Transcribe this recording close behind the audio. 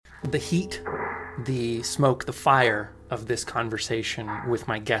The heat, the smoke, the fire of this conversation with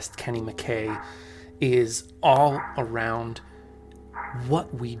my guest, Kenny McKay, is all around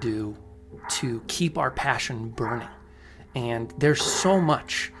what we do to keep our passion burning. And there's so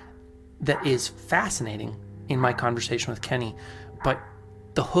much that is fascinating in my conversation with Kenny, but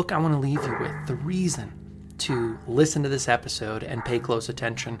the hook I want to leave you with, the reason to listen to this episode and pay close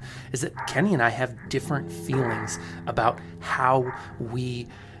attention, is that Kenny and I have different feelings about how we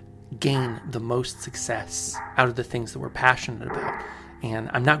gain the most success out of the things that we're passionate about. And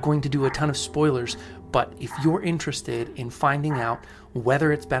I'm not going to do a ton of spoilers, but if you're interested in finding out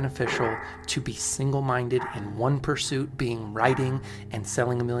whether it's beneficial to be single-minded in one pursuit, being writing and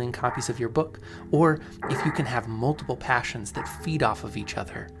selling 1 million copies of your book, or if you can have multiple passions that feed off of each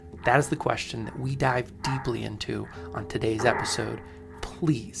other, that is the question that we dive deeply into on today's episode.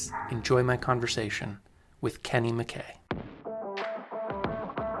 Please enjoy my conversation with Kenny McKay.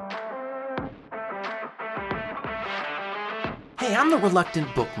 Hey, I'm the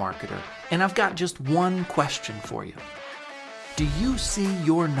Reluctant Book Marketer, and I've got just one question for you. Do you see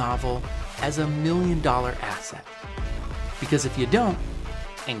your novel as $1 million asset? Because if you don't,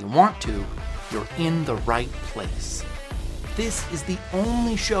 and you want to, you're in the right place. This is the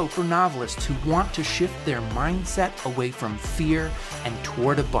only show for novelists who want to shift their mindset away from fear and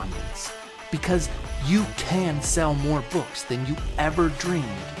toward abundance. Because you can sell more books than you ever dreamed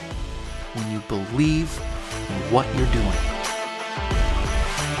when you believe in what you're doing.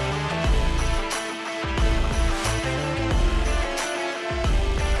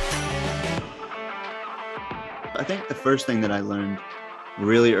 I think the first thing that I learned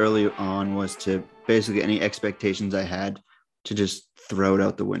really early on was to basically any expectations I had to just throw it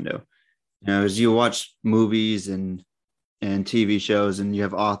out the window. You know, as you watch movies and TV shows and you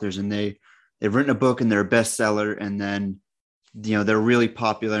have authors and they've written a book and they're a bestseller, and then, you know, they're really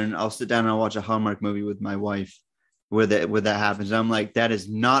popular, and I'll sit down and I'll watch a Hallmark movie with my wife where that happens. And I'm like, that is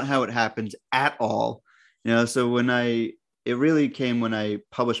not how it happens at all. You know, so it really came when I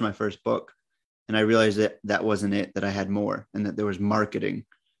published my first book. And I realized that that wasn't it, that I had more, and that there was marketing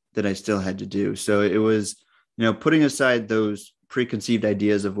that I still had to do. So it was, you know, putting aside those preconceived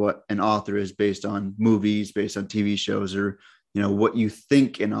ideas of what an author is based on movies, based on TV shows, or, you know, what you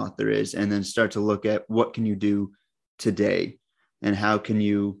think an author is, and then start to look at what can you do today and how can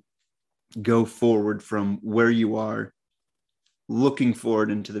you go forward from where you are, looking forward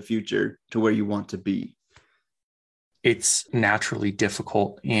into the future to where you want to be. It's naturally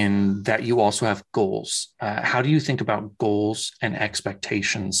difficult in that you also have goals. How do you think about goals and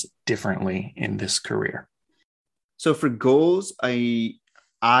expectations differently in this career? So for goals, I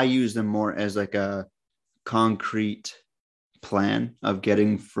use them more as like a concrete plan of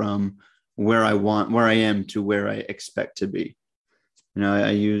getting from where I am to where I expect to be. You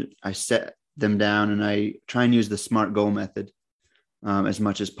know, I set them down and I try and use the SMART goal method as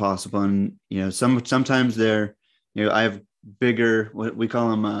much as possible. And, you know, sometimes they're, you know, I have bigger, what we call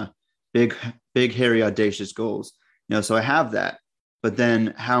them, big, hairy, audacious goals. You know, so I have that, but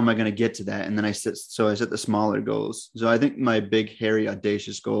then how am I going to get to that? And then I set the smaller goals. So I think my big, hairy,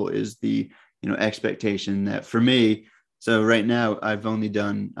 audacious goal is the, you know, expectation that for me. So right now I've only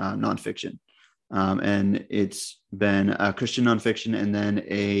done nonfiction, and it's been a Christian nonfiction and then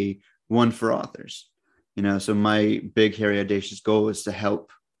a one for authors. You know, so my big, hairy, audacious goal is to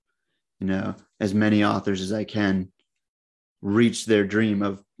help, you know, as many authors as I can reach their dream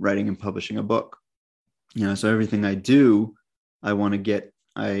of writing and publishing a book. You know, so everything I do, I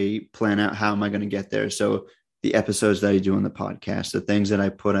plan out how am I going to get there. So the episodes that I do on the podcast, the things that I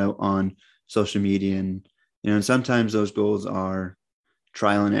put out on social media, and, you know, and sometimes those goals are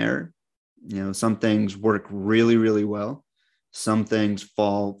trial and error. You know, some things work really, really well. Some things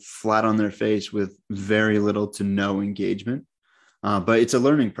fall flat on their face with very little to no engagement. But it's a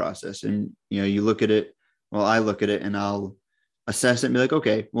learning process. And, you know, you look at it, well, I look at it and I'll assess it and be like,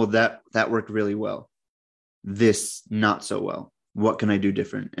 okay, well, that worked really well. This not so well. What can I do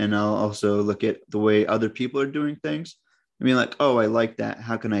different? And I'll also look at the way other people are doing things and be like, oh, I like that.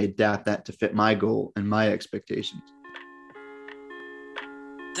 How can I adapt that to fit my goal and my expectations?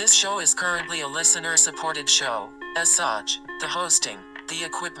 This show is currently a listener-supported show. As such, the hosting, the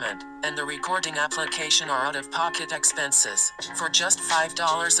equipment, and the recording application are out-of-pocket expenses. For just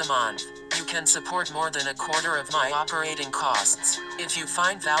 $5 a month, you can support more than a quarter of my operating costs. If you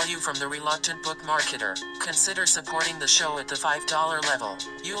find value from the Reluctant Book Marketer, consider supporting the show at the $5 level.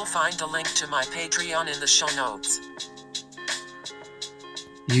 You'll find the link to my Patreon in the show notes.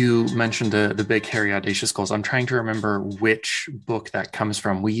 You mentioned the big, hairy, audacious goals. I'm trying to remember which book that comes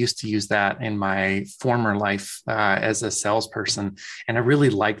from. We used to use that in my former life as a salesperson, and I really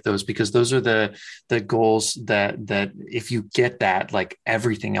like those because those are the goals that if you get that, like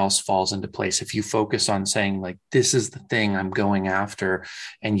everything else falls into place. If you focus on saying like this is the thing I'm going after,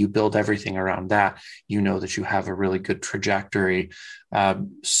 and you build everything around that, you know that you have a really good trajectory.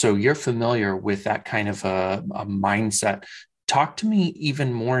 So you're familiar with that kind of a mindset. Talk to me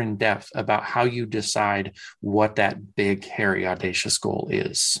even more in depth about how you decide what that big, hairy, audacious goal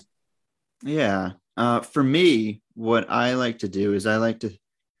is. Yeah. For me, what I like to do is I like to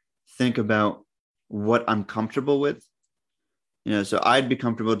think about what I'm comfortable with. So I'd be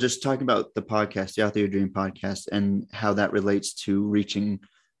comfortable just talking about the podcast, the Author Your Dream podcast, and how that relates to reaching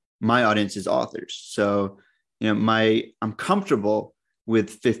my audience as authors. So, I'm comfortable with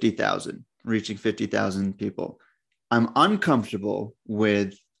 50,000, reaching 50,000 people. I'm uncomfortable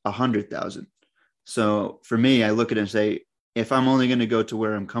with 100,000. So for me, I look at it and say, if I'm only going to go to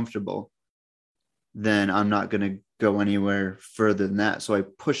where I'm comfortable, then I'm not going to go anywhere further than that. So I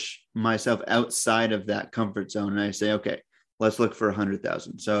push myself outside of that comfort zone and I say, okay, let's look for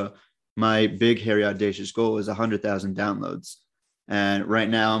 100,000. So my big, hairy, audacious goal is 100,000 downloads. And right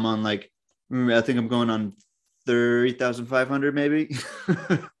now I'm on I think I'm going on 30,500 maybe.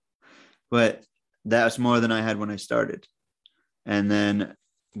 But that's more than I had when I started. And then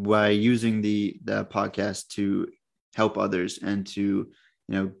by using the podcast to help others and to,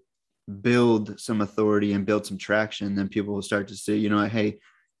 build some authority and build some traction, then people will start to see, hey,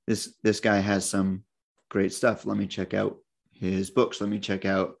 this guy has some great stuff. Let me check out his books. Let me check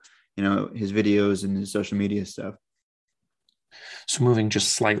out, his videos and his social media stuff. So moving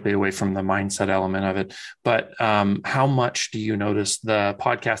just slightly away from the mindset element of it, but how much do you notice the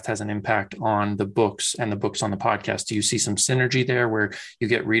podcast has an impact on the books and the books on the podcast? Do you see some synergy there where you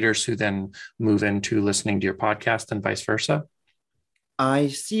get readers who then move into listening to your podcast and vice versa? I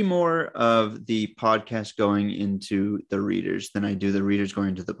see more of the podcast going into the readers than I do the readers going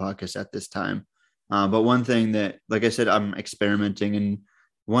into the podcast at this time. But one thing that, like I said, I'm experimenting. And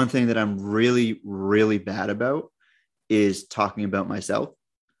one thing that I'm really, really bad about is talking about myself.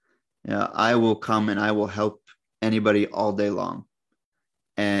 I will come and I will help anybody all day long.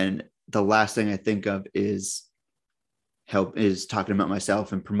 And the last thing I think of is talking about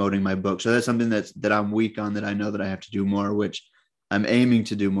myself and promoting my book. So that's something that I'm weak on, that I know that I have to do more, which I'm aiming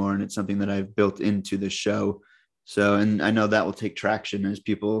to do more. And it's something that I've built into the show. So, and I know that will take traction as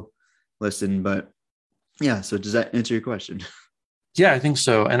people listen, but yeah. So does that answer your question? Yeah, I think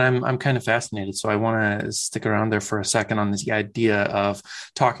so. And I'm kind of fascinated. So I want to stick around there for a second on this idea of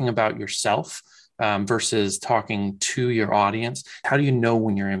talking about yourself versus talking to your audience. How do you know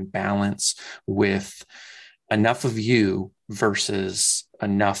when you're in balance with enough of you versus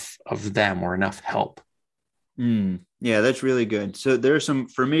enough of them or enough help? Yeah, that's really good. So there are some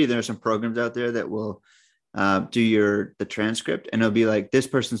programs out there that will do the transcript, and it'll be like, this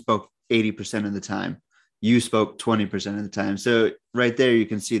person spoke 80% of the time. You spoke 20% of the time. So right there, you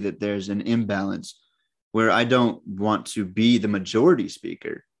can see that there's an imbalance where I don't want to be the majority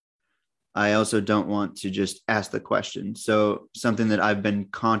speaker. I also don't want to just ask the question. So something that I've been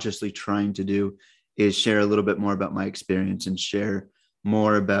consciously trying to do is share a little bit more about my experience and share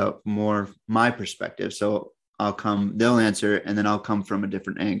more about my perspective. So they'll answer, and then I'll come from a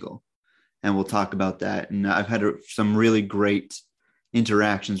different angle and we'll talk about that. And I've had some really great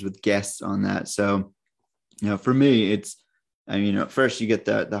interactions with guests on that. So, for me, it's, first you get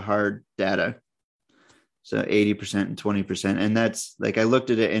the hard data. So 80% and 20%. And that's like, I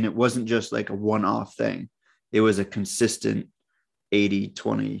looked at it and it wasn't just like a one-off thing. It was a consistent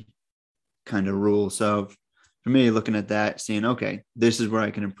 80-20 kind of rule. So for me, looking at that, seeing, okay, this is where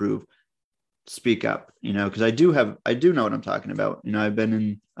I can improve, speak up, because I do know what I'm talking about. I've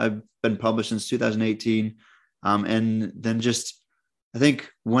been published since 2018. And then just, I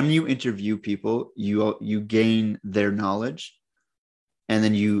think when you interview people, you gain their knowledge. And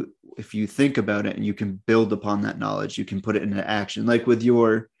then if you think about it and you can build upon that knowledge, you can put it into action. Like with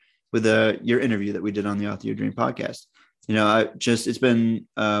your interview that we did on the Author Your Dream podcast, it's been,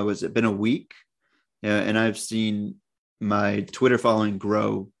 been a week? And I've seen my Twitter following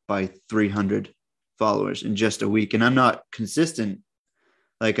grow by 300 followers in just a week. And I'm not consistent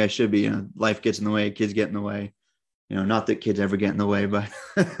like I should be. Life gets in the way, kids get in the way. Not that kids ever get in the way, but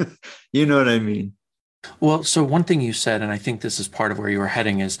you know what I mean? Well, so one thing you said, and I think this is part of where you were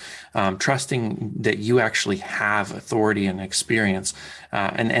heading, is trusting that you actually have authority and experience.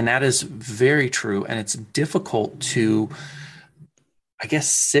 And that is very true. And it's difficult to, I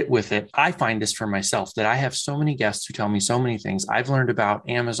guess, sit with it. I find this for myself that I have so many guests who tell me so many things. I've learned about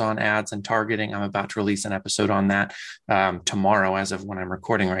Amazon ads and targeting. I'm about to release an episode on that tomorrow, as of when I'm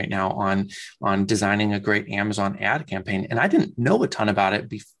recording right now, on designing a great Amazon ad campaign. And I didn't know a ton about it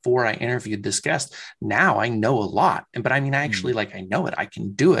before I interviewed this guest. Now I know a lot, but I mean, I actually I know it. I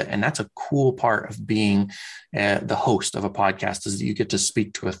can do it, and that's a cool part of being the host of a podcast, is that you get to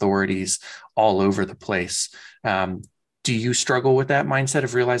speak to authorities all over the place. Do you struggle with that mindset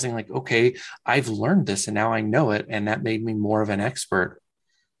of realizing like, okay, I've learned this and now I know it, and that made me more of an expert?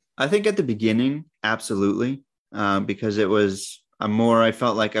 I think at the beginning, absolutely, because it was I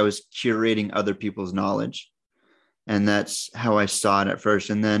felt like I was curating other people's knowledge, and that's how I saw it at first.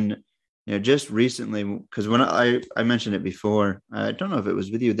 And then, just recently, because when I mentioned it before, I don't know if it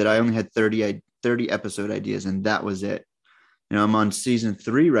was with you, that I only had 30 episode ideas, and that was it. I'm on season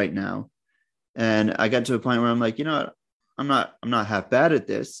 3 right now, and I got to a point where I'm like, I'm not half bad at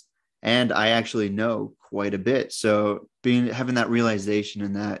this, and I actually know quite a bit. So having that realization,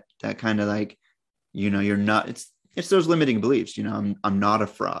 and that kind of like, you're not, it's those limiting beliefs. I'm not a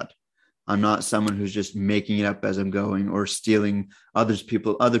fraud. I'm not someone who's just making it up as I'm going, or stealing other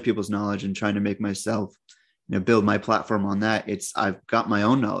people's knowledge and trying to make myself, build my platform on that. I've got my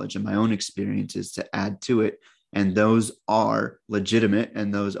own knowledge and my own experiences to add to it, and those are legitimate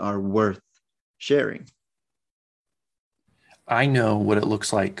and those are worth sharing. I know what it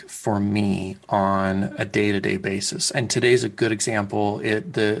looks like for me on a day-to-day basis. And today's a good example.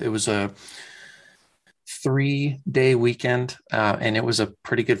 It was a 3-day weekend, and it was a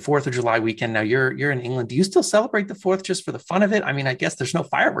pretty good 4th of July weekend. Now you're in England. Do you still celebrate the 4th just for the fun of it? I mean, I guess there's no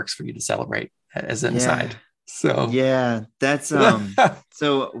fireworks for you to celebrate as an aside. So yeah, that's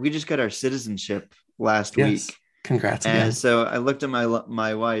so we just got our citizenship last week. Congrats and again. So I looked at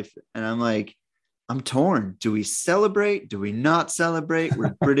my wife, and I'm like, I'm torn. Do we celebrate? Do we not celebrate?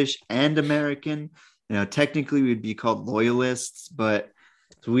 We're British and American. Technically we'd be called loyalists, but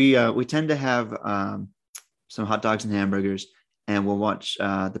we tend to have some hot dogs and hamburgers, and we'll watch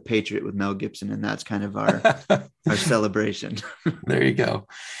The Patriot with Mel Gibson, and that's kind of our celebration. There you go.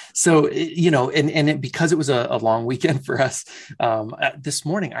 So, because it was a long weekend for us, this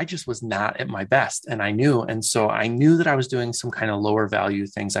morning, I just was not at my best, and I knew that I was doing some kind of lower value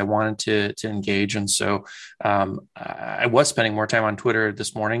things. I wanted to engage. And so I was spending more time on Twitter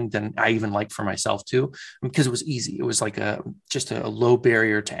this morning than I even like for myself to, because it was easy. It was like just a low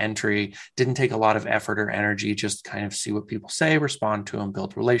barrier to entry, didn't take a lot of effort or energy, just kind of see what people say, respond to them,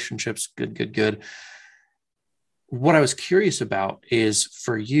 build relationships. Good. What I was curious about is,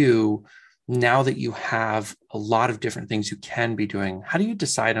 for you, now that you have a lot of different things you can be doing, how do you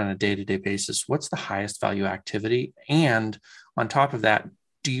decide on a day-to-day basis what's the highest value activity? And on top of that,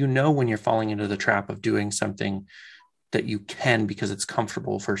 do you know when you're falling into the trap of doing something that you can because it's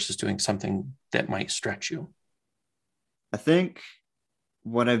comfortable versus doing something that might stretch you? I think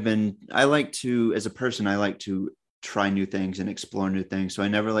I like to try new things and explore new things. So I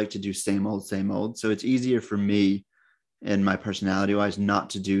never like to do same old. So it's easier for me, and my personality wise, not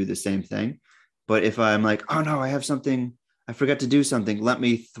to do the same thing. But if I'm like, oh no, I forgot to do something, let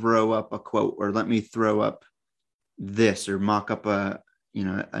me throw up a quote, or let me throw up this, or mock up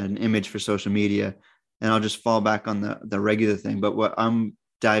an image for social media, and I'll just fall back on the regular thing. But what I'm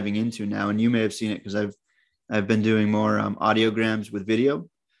diving into now, and you may have seen it because I've been doing more audiograms with video,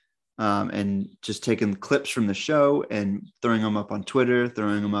 and just taking clips from the show and throwing them up on Twitter,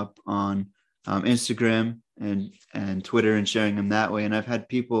 throwing them up on Instagram and Twitter, and sharing them that way. And I've had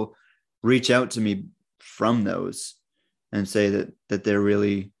people reach out to me from those and say that they're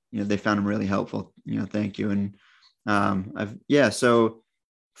really, they found them really helpful. Thank you. And so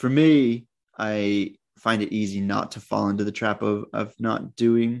for me, I find it easy not to fall into the trap of not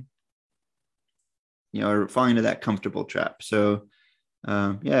doing, or falling into that comfortable trap. So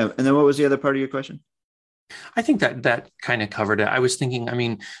and then what was the other part of your question? I think that kind of covered it. I was thinking, I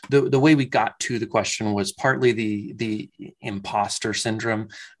mean, the way we got to the question was partly the imposter syndrome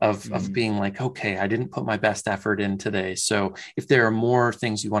of being like, okay, I didn't put my best effort in today. So if there are more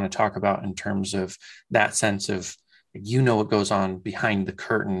things you want to talk about in terms of that sense of, what goes on behind the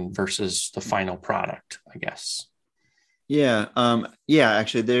curtain versus the final product, I guess. Yeah.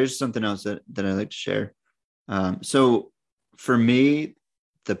 Actually, there's something else that I like to share. So for me,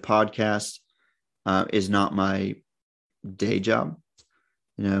 the podcast is not my day job.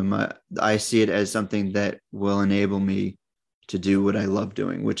 I see it as something that will enable me to do what I love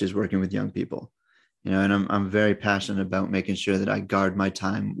doing, which is working with young people. And I'm very passionate about making sure that I guard my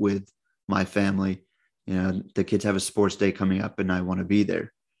time with my family. The kids have a sports day coming up, and I want to be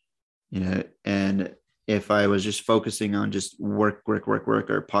there. And if I was just focusing on just work, or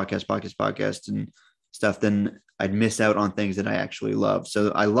podcast and stuff, then I'd miss out on things that I actually love.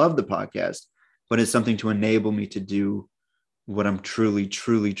 So I love the podcast, but it's something to enable me to do what I'm truly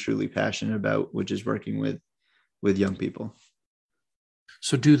passionate about, which is working with young people.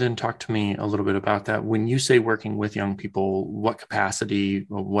 So do then talk to me a little bit about that. When you say working with young people, what capacity,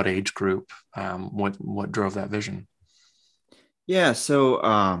 what age group, what drove that vision? Yeah.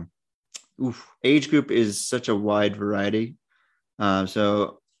 So age group is such a wide variety.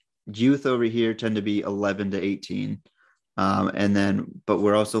 So youth over here tend to be 11 to 18. But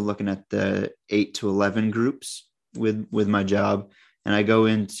we're also looking at the 8 to 11 groups with my job. And I go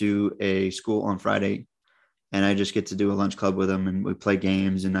into a school on Friday and I just get to do a lunch club with them, and we play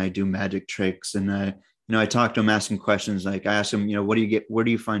games and I do magic tricks. And I talk to them, asking questions. Like I ask them, where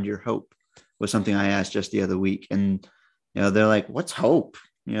do you find your hope? Was something I asked just the other week. And, they're like, what's hope?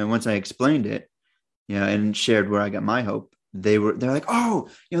 Once I explained it, and shared where I got my hope, they're like, oh,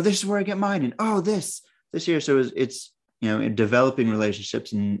 this is where I get mine. And oh, this year. So it's developing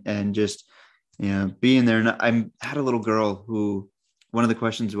relationships and just, being there. And I had a little girl who, one of the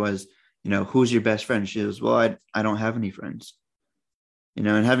questions was, who's your best friend? She goes, well, I don't have any friends,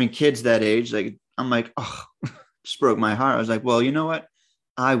 and having kids that age, like, I'm like, oh, just broke my heart. I was like, well, you know what?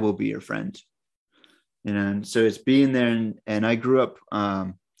 I will be your friend. And so it's being there. And I grew up,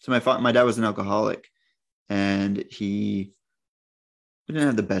 so my dad was an alcoholic, and we didn't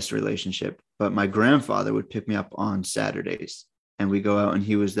have the best relationship, but my grandfather would pick me up on Saturdays and we go out, and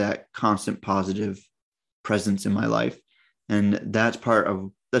he was that constant positive presence in my life. And that's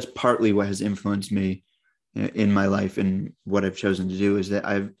partly what has influenced me in my life, and what I've chosen to do is that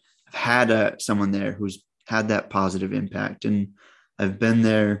I've had someone there who's had that positive impact. And I've been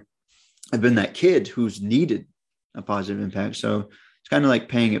that kid who's needed a positive impact. So it's kind of like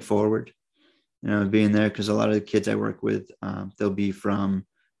paying it forward, being there, because a lot of the kids I work with, they'll be from,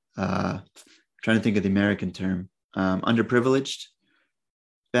 trying to think of the American term, underprivileged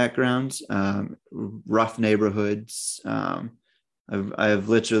backgrounds, rough neighborhoods. I've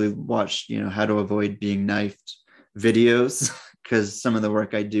literally watched, how to avoid being knifed videos, because some of the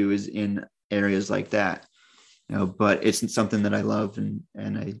work I do is in areas like that, but it's something that I love,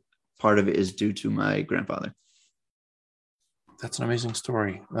 and part of it is due to my grandfather. That's an amazing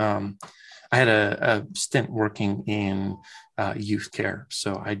story. I had a stint working in youth care.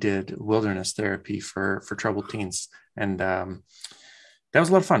 So I did wilderness therapy for troubled teens. And that was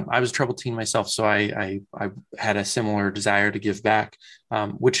a lot of fun. I was a troubled teen myself. So I had a similar desire to give back,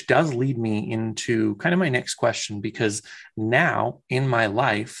 which does lead me into kind of my next question, because now in my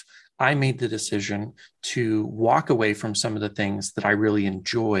life, I made the decision to walk away from some of the things that I really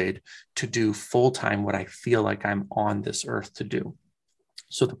enjoyed to do full-time what I feel like I'm on this earth to do.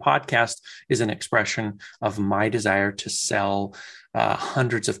 So the podcast is an expression of my desire to sell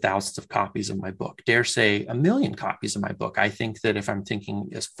hundreds of thousands of copies of my book, dare say 1 million copies of my book. I think that if I'm thinking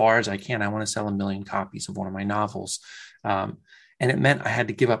as far as I can, I want to sell 1 million copies of one of my novels. And it meant I had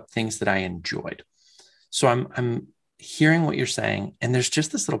to give up things that I enjoyed. So I'm hearing what you're saying, and there's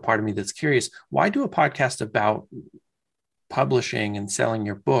just this little part of me that's curious. Why do a podcast about publishing and selling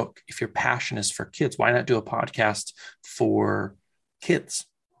your book if your passion is for kids? Why not do a podcast for kids?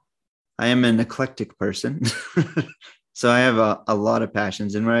 I am an eclectic person. So I have a lot of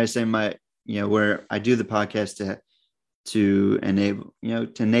passions. And where I say where I do the podcast to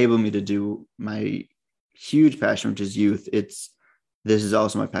enable me to do my huge passion, which is youth, this is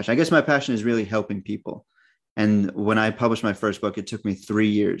also my passion. I guess my passion is really helping people. And when I published my first book, it took me 3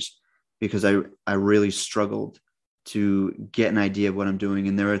 years because I really struggled to get an idea of what I'm doing.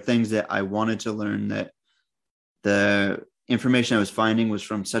 And there are things that I wanted to learn that the information I was finding was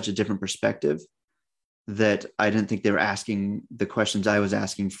from such a different perspective that I didn't think they were asking the questions I was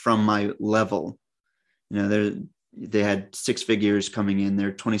asking from my level. They had 6 figures coming in, there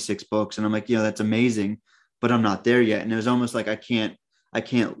are 26 books. And I'm like, that's amazing, but I'm not there yet. And it was almost like I can't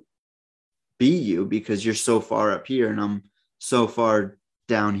be you because you're so far up here and I'm so far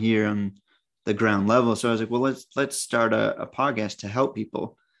down here on the ground level. So I was like, well, let's start a podcast to help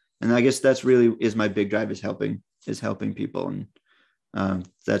people. And I guess that's really is my big drive, is helping people. And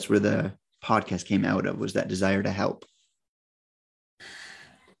that's where the podcast came out of, was that desire to help.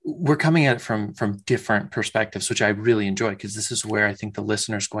 we're coming at it from different perspectives, which I really enjoy, because this is where I think the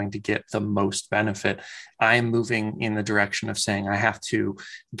listener is going to get the most benefit. I am moving in the direction of saying I have to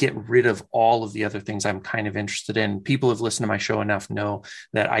get rid of all of the other things I'm kind of interested in. People who have listened to my show enough know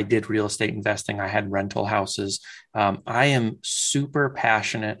that I did real estate investing. I had rental houses. I am super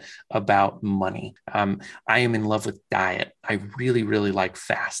passionate about money. I am in love with diet. I really, really like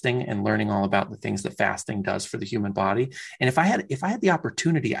fasting and learning all about the things that fasting does for the human body. And if I had the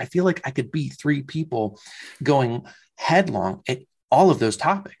opportunity, I feel like I could be three people going headlong at all of those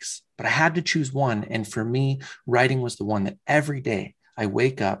topics, but I had to choose one. And for me, writing was the one that every day I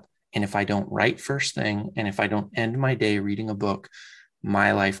wake up, and if I don't write first thing, and if I don't end my day reading a book,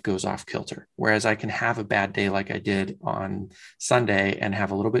 my life goes off kilter. Whereas I can have a bad day like I did on Sunday and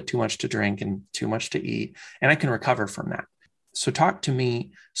have a little bit too much to drink and too much to eat, and I can recover from that. So talk to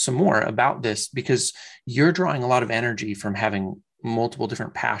me some more about this, because you're drawing a lot of energy from having multiple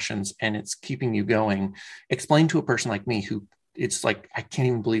different passions and it's keeping you going. Explain to a person like me who it's like, I can't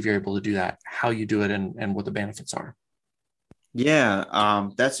even believe you're able to do that, how you do it, and what the benefits are.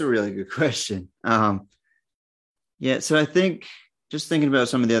 Yeah, that's a really good question. Yeah, so I think just thinking about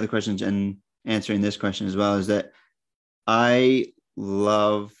some of the other questions and answering this question as well is that I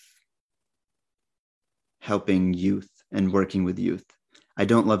love helping youth and working with youth. I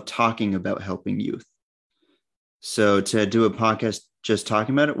don't love talking about helping youth. So to do a podcast just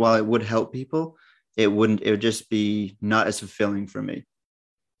talking about it, while it would help people, it would just be not as fulfilling for me.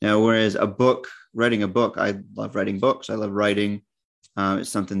 Now, whereas writing a book, I love writing books. I love writing. It's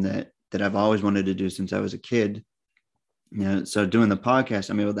something that I've always wanted to do since I was a kid. So doing the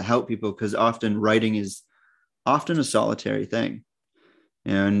podcast, I'm able to help people, because often writing is often a solitary thing.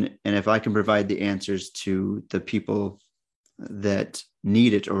 And if I can provide the answers to the people that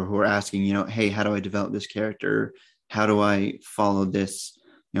need it, or who are asking, hey, how do I develop this character? How do I follow this,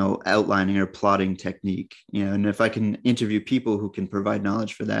 outlining or plotting technique? And if I can interview people who can provide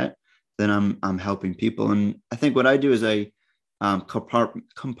knowledge for that, then I'm helping people. And I think what I do is I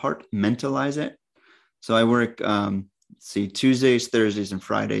compartmentalize it. So I work, Tuesdays, Thursdays, and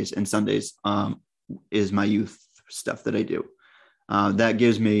Fridays, and Sundays is my youth stuff that I do. That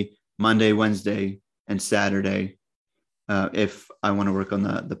gives me Monday, Wednesday, and Saturday. If I want to work on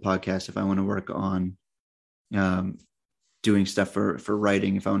the podcast, if I want to work on doing stuff for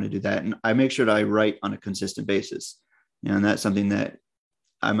writing, if I want to do that. And I make sure that I write on a consistent basis. And that's something that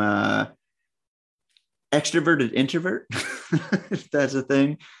I'm a extroverted introvert, if that's a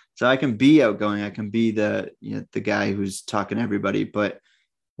thing. So I can be outgoing. I can be the guy who's talking to everybody. But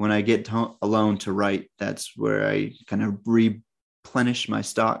when I get alone to write, that's where I kind of replenish my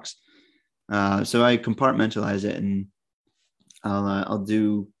stocks. So I compartmentalize it, and I'll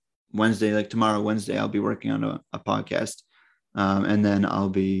do Wednesday, like tomorrow, Wednesday, I'll be working on a podcast, and then I'll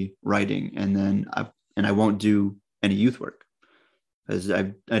be writing, and then I won't do any youth work, because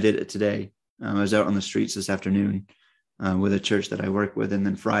I did it today. I was out on the streets this afternoon with a church that I work with, and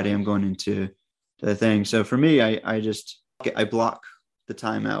then Friday I'm going into the thing. So for me, I block the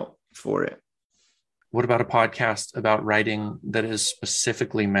time out for it. What about a podcast about writing that is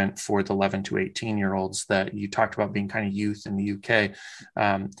specifically meant for the 11 to 18-year-olds that you talked about being kind of youth in the UK,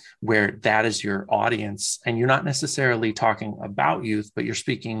 where that is your audience, and you're not necessarily talking about youth, but you're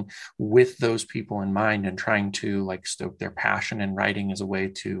speaking with those people in mind and trying to like stoke their passion in writing as a way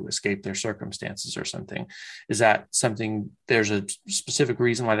to escape their circumstances or something? Is that something, there's a specific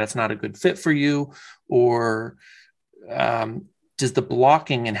reason why that's not a good fit for you, or does the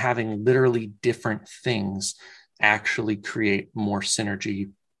blocking and having literally different things actually create more synergy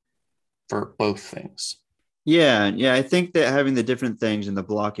for both things? Yeah. I think that having the different things and the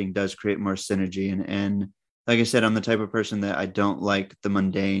blocking does create more synergy. And like I said, I'm the type of person that I don't like the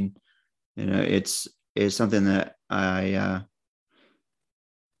mundane. It's something that I'll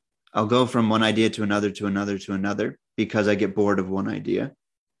go from one idea to another, to another, to another, because I get bored of one idea.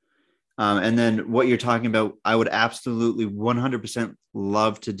 And then what you're talking about, I would absolutely 100%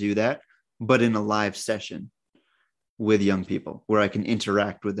 love to do that, but in a live session with young people where I can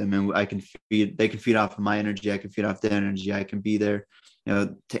interact with them, and they can feed off of my energy. I can feed off their energy. I can be there,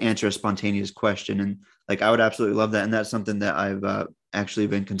 to answer a spontaneous question. And like, I would absolutely love that. And that's something that I've actually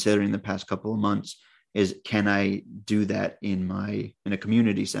been considering the past couple of months, is can I do that in a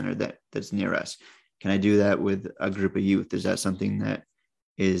community center that's near us? Can I do that with a group of youth? Is that something that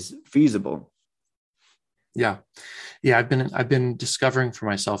is feasible? Yeah. I've been discovering for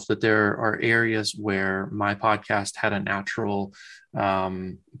myself that there are areas where my podcast had a natural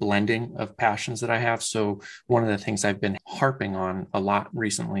blending of passions that I have. So one of the things I've been harping on a lot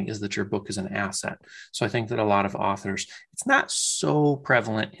recently is that your book is an asset. So I think that a lot of authors, it's not so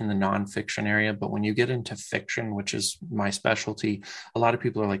prevalent in the nonfiction area, but when you get into fiction, which is my specialty, a lot of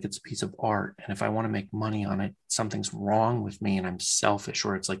people are like, it's a piece of art. And if I want to make money on it, something's wrong with me and I'm selfish,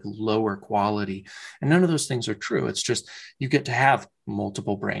 or it's like lower quality. And none of those things are true. It's just, you get to have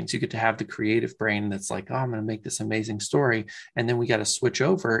multiple brains. You get to have the creative brain that's like, oh, I'm going to make this amazing story. And then we got to switch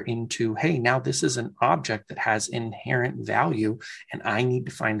over into, hey, now this is an object that has inherent value and I need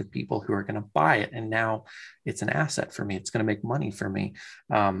to find the people who are going to buy it. And now it's an asset for me. It's going to make money for me.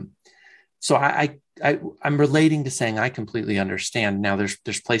 So I'm relating to saying I completely understand. Now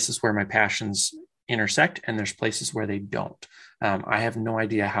there's places where my passions intersect and there's places where they don't. I have no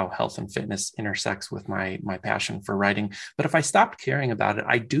idea how health and fitness intersects with my passion for writing. But if I stopped caring about it,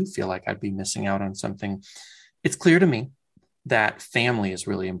 I do feel like I'd be missing out on something. It's clear to me that family is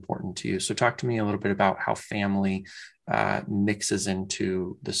really important to you. So talk to me a little bit about how family mixes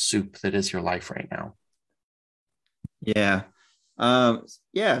into the soup that is your life right now. Yeah.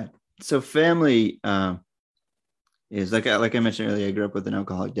 Yeah. So family is like I mentioned earlier, I grew up with an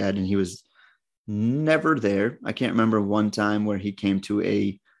alcoholic dad and he was never there. I can't remember one time where he came to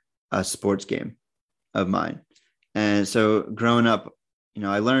a sports game of mine. And so growing up,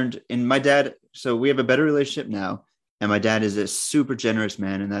 I learned in my dad, so we have a better relationship now. And my dad is a super generous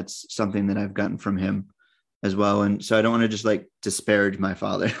man. And that's something that I've gotten from him as well. And so I don't want to just like disparage my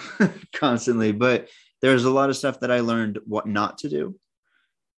father constantly, but there's a lot of stuff that I learned what not to do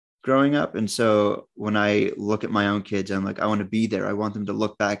growing up. And so when I look at my own kids, I'm like, I want to be there. I want them to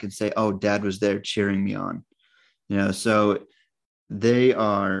look back and say, oh, dad was there cheering me on, so they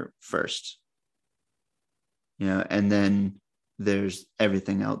are first, and then there's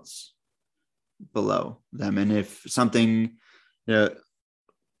everything else below them. And if something, there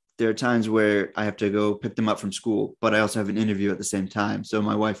are times where I have to go pick them up from school, but I also have an interview at the same time. So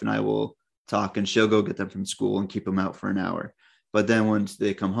my wife and I will talk and she'll go get them from school and keep them out for an hour. But then once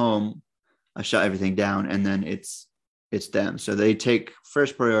they come home, I shut everything down and then it's them. So they take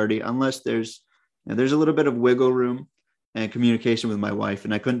first priority unless there's a little bit of wiggle room and communication with my wife.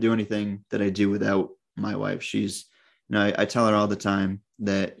 And I couldn't do anything that I do without my wife. She's, I tell her all the time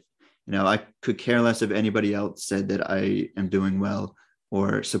that, I could care less if anybody else said that I am doing well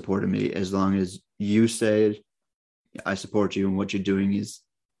or supported me, as long as you say I support you and what you're doing is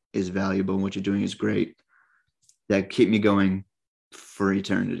valuable and what you're doing is great. That keep me going for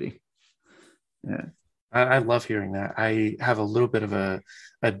eternity. Yeah. I love hearing that. I have a little bit of a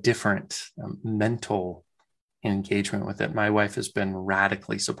different mental engagement with it. My wife has been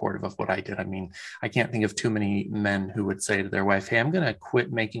radically supportive of what I did. I mean, I can't think of too many men who would say to their wife, hey, I'm going to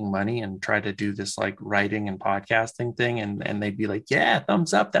quit making money and try to do this like writing and podcasting thing. And they'd be like, yeah,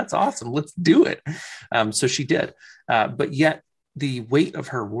 thumbs up. That's awesome. Let's do it. So she did. But yet the weight of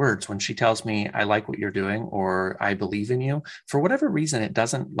her words when she tells me I like what you're doing or I believe in you, for whatever reason, it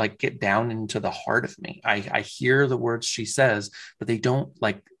doesn't like get down into the heart of me. I hear the words she says, but they don't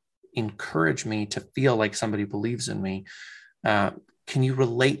like encourage me to feel like somebody believes in me. Can you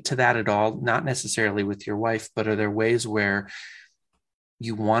relate to that at all? Not necessarily with your wife, but are there ways where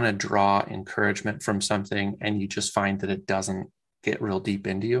you want to draw encouragement from something and you just find that it doesn't get real deep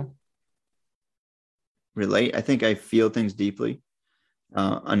into you? Relate. I think I feel things deeply.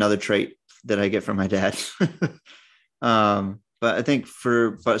 Another trait that I get from my dad. But I think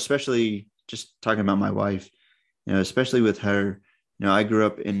but especially just talking about my wife, especially with her, I grew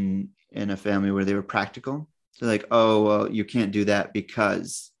up in a family where they were practical. So like, oh, well, you can't do that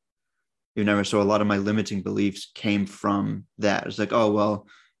because you never. So a lot of my limiting beliefs came from that. It's like, oh, well,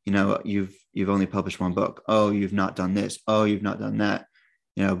 you've only published one book. Oh, you've not done this. Oh, you've not done that.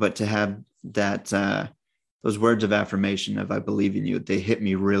 But to have that, those words of affirmation of I believe in you, they hit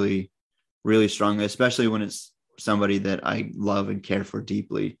me really, really strongly, especially when it's somebody that I love and care for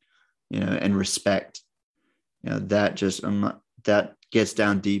deeply, and respect. That just that gets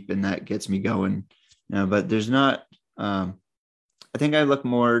down deep and that gets me going. But there's not. I think I look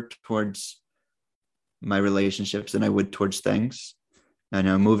more towards my relationships than I would towards things. I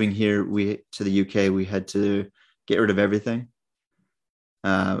know moving here to the UK, we had to get rid of everything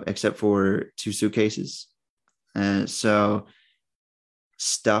except for 2 suitcases. And so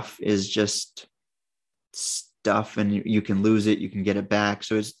stuff is just stuff and you can lose it, you can get it back.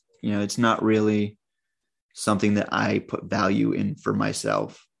 So it's, it's not really something that I put value in for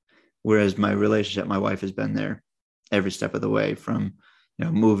myself. Whereas my relationship, my wife has been there every step of the way from,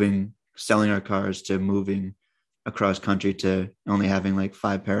 moving, selling our cars to moving across country to only having like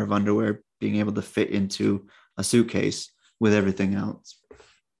 5 pair of underwear, being able to fit into a suitcase with everything else.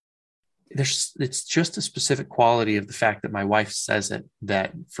 it's just a specific quality of the fact that my wife says it,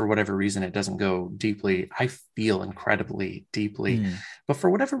 that for whatever reason it doesn't go deeply. I feel incredibly deeply. But for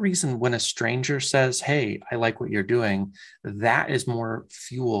whatever reason, when a stranger says, hey, I like what you're doing, that is more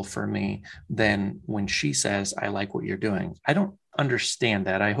fuel for me than when she says, I like what you're doing. I don't understand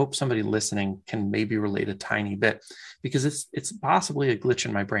that. I hope somebody listening can maybe relate a tiny bit, because it's possibly a glitch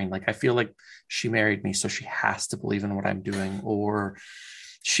in my brain. Like, I feel like she married me, so she has to believe in what I'm doing, or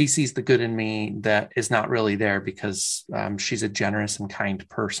she sees the good in me that is not really there because she's a generous and kind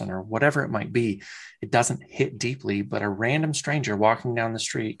person, or whatever it might be. It doesn't hit deeply, but a random stranger walking down the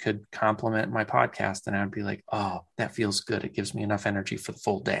street could compliment my podcast, and I'd be like, oh, that feels good. It gives me enough energy for the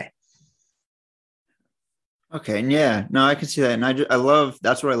full day. Okay. And yeah, no, I can see that. And I love,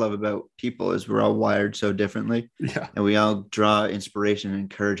 that's what I love about people, is we're all wired so differently. Yeah. And we all draw inspiration and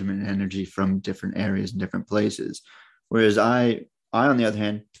encouragement and energy from different areas and different places. Whereas I, on the other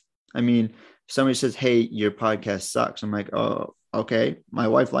hand, I mean, if somebody says, hey, your podcast sucks, I'm like, oh, okay, my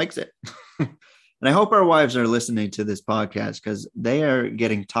wife likes it. And I hope our wives are listening to this podcast, because they are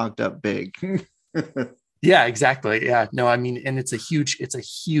getting talked up big. Yeah, exactly. Yeah, no, I mean, and it's a huge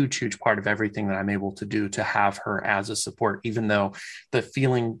part of everything that I'm able to do, to have her as a support, even though the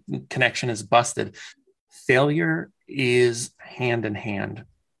feeling connection is busted. Failure is hand in hand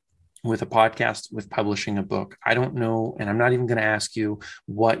with a podcast, with publishing a book. I don't know, and I'm not even going to ask you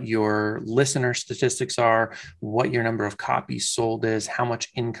what your listener statistics are, what your number of copies sold is, how much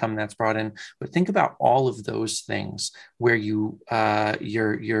income that's brought in. But think about all of those things where you,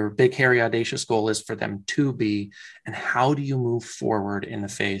 your big, hairy, audacious goal is for them to be, and how do you move forward in the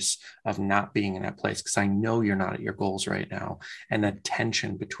face of not being in that place? Because I know you're not at your goals right now, and the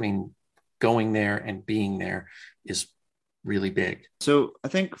tension between going there and being there is really big. So I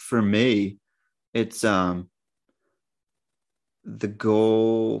think for me, it's the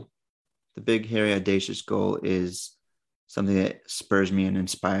goal, the big, hairy, audacious goal is something that spurs me and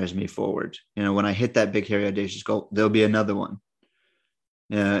inspires me forward. You know, when I hit that big, hairy, audacious goal, there'll be another one.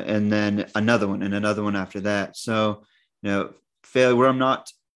 And then another one and another one after that. So, failure, where I'm not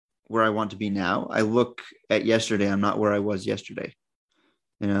where I want to be now, I look at yesterday, I'm not where I was yesterday.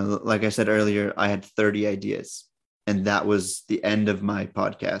 Like I said earlier, I had 30 ideas. And that was the end of my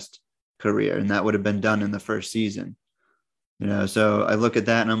podcast career. And that would have been done in the first season. So I look at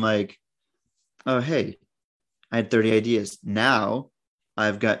that and I'm like, oh, hey, I had 30 ideas. Now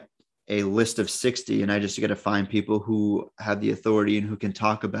I've got a list of 60, and I just got to find people who have the authority and who can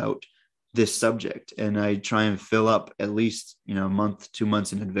talk about this subject. And I try and fill up at least, a month, 2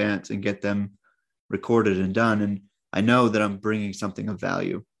 months in advance, and get them recorded and done. And I know that I'm bringing something of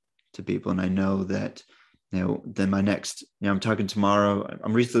value to people. And I know that, then my next, I'm talking tomorrow.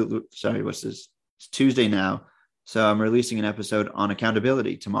 What's this? It's Tuesday now. So I'm releasing an episode on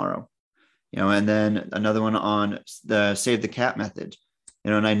accountability tomorrow, and then another one on the Save the Cat method,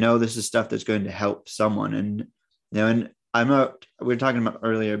 and I know this is stuff that's going to help someone. And, and we were talking about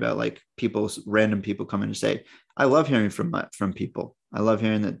earlier about like random people coming to say, I love hearing from people. I love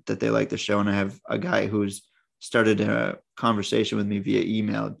hearing that they like the show. And I have a guy who's started a conversation with me via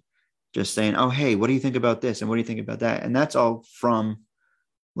email, just saying, oh, hey, what do you think about this? And what do you think about that? And that's all from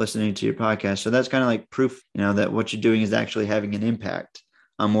listening to your podcast. So that's kind of like proof, that what you're doing is actually having an impact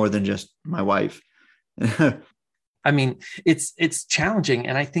on more than just my wife. I mean, it's challenging.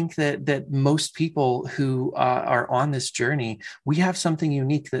 And I think that most people who are on this journey, we have something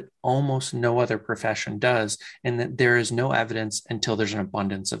unique that almost no other profession does, and that there is no evidence until there's an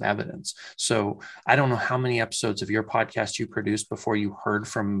abundance of evidence. So I don't know how many episodes of your podcast you produced before you heard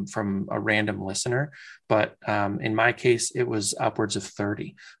from a random listener, but in my case, it was upwards of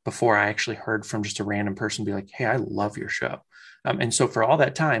 30 before I actually heard from just a random person be like, hey, I love your show. And so for all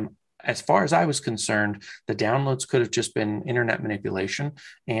that time, as far as I was concerned, the downloads could have just been internet manipulation,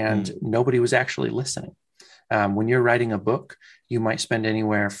 and nobody was actually listening. When you're writing a book, you might spend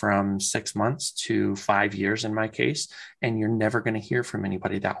anywhere from 6 months to 5 years in my case, and you're never going to hear from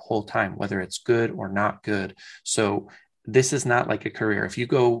anybody that whole time, whether it's good or not good. So this is not like a career. If you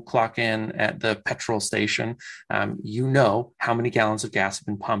go clock in at the petrol station, you know how many gallons of gas have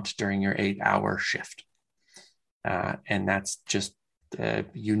been pumped during your 8-hour shift. And that's just a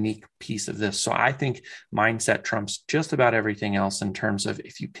unique piece of this. So I think mindset trumps just about everything else in terms of,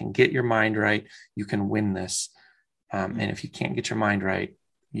 if you can get your mind right, you can win this. And if you can't get your mind right,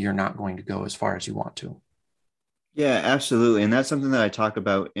 you're not going to go as far as you want to. Yeah, absolutely. And that's something that I talk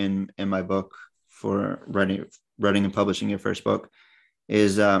about in my book for writing and publishing your first book,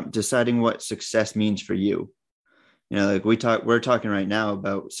 is deciding what success means for you. Like we're talking right now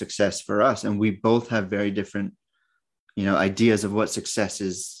about success for us, and we both have very different ideas of what success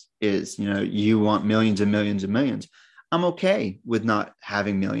is is. You want millions and millions and millions. I'm okay with not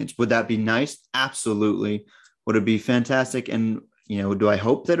having millions. Would that be nice? Absolutely. Would it be fantastic? And, do I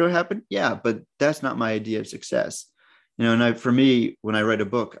hope that it'll happen? Yeah, but that's not my idea of success. And for me, when I write a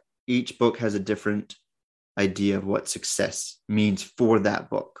book, each book has a different idea of what success means for that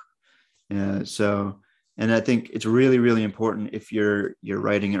book. And I think it's really, really important if you're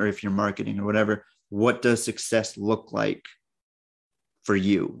writing or if you're marketing or whatever, what does success look like for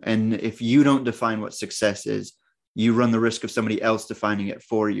you? And if you don't define what success is, you run the risk of somebody else defining it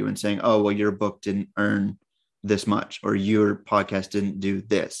for you and saying, oh, well, your book didn't earn this much, or your podcast didn't do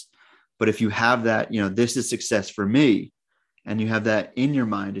this. But if you have that, this is success for me, and you have that in your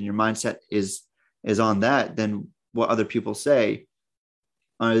mind and your mindset is on that, then what other people say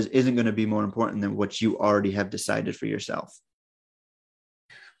isn't going to be more important than what you already have decided for yourself.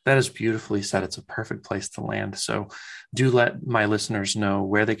 That is beautifully said. It's a perfect place to land. So do let my listeners know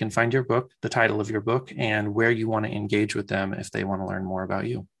where they can find your book, the title of your book, and where you want to engage with them if they want to learn more about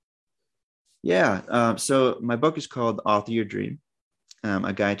you. Yeah. So my book is called Author Your Dream,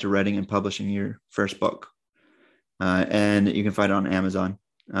 a guide to writing and publishing your first book. And you can find it on Amazon.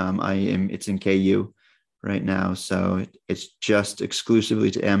 It's in KU right now. So it's just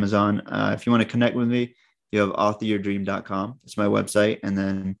exclusively to Amazon. If you want to connect with me, you have authoryourdream.com. It's my website. And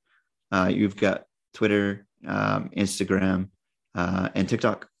then you've got Twitter, Instagram, and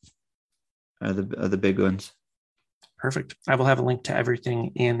TikTok are the big ones. Perfect. I will have a link to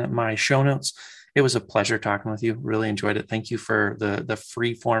everything in my show notes. It was a pleasure talking with you. Really enjoyed it. Thank you for the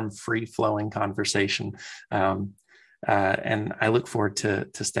free-form, free-flowing conversation. And I look forward to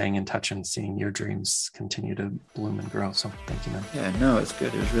staying in touch and seeing your dreams continue to bloom and grow. So thank you, man. Yeah, no, it's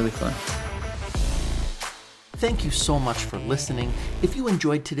good. It was really fun. Thank you so much for listening. If you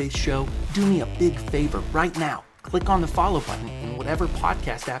enjoyed today's show, do me a big favor right now. Click on the follow button in whatever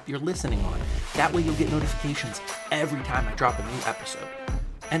podcast app you're listening on. That way you'll get notifications every time I drop a new episode.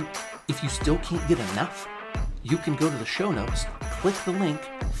 And if you still can't get enough, you can go to the show notes, click the link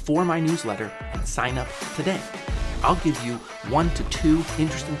for my newsletter, and sign up today. I'll give you 1 to 2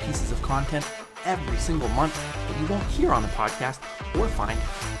 interesting pieces of content every single month that you won't hear on the podcast or find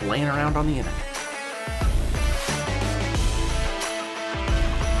laying around on the internet.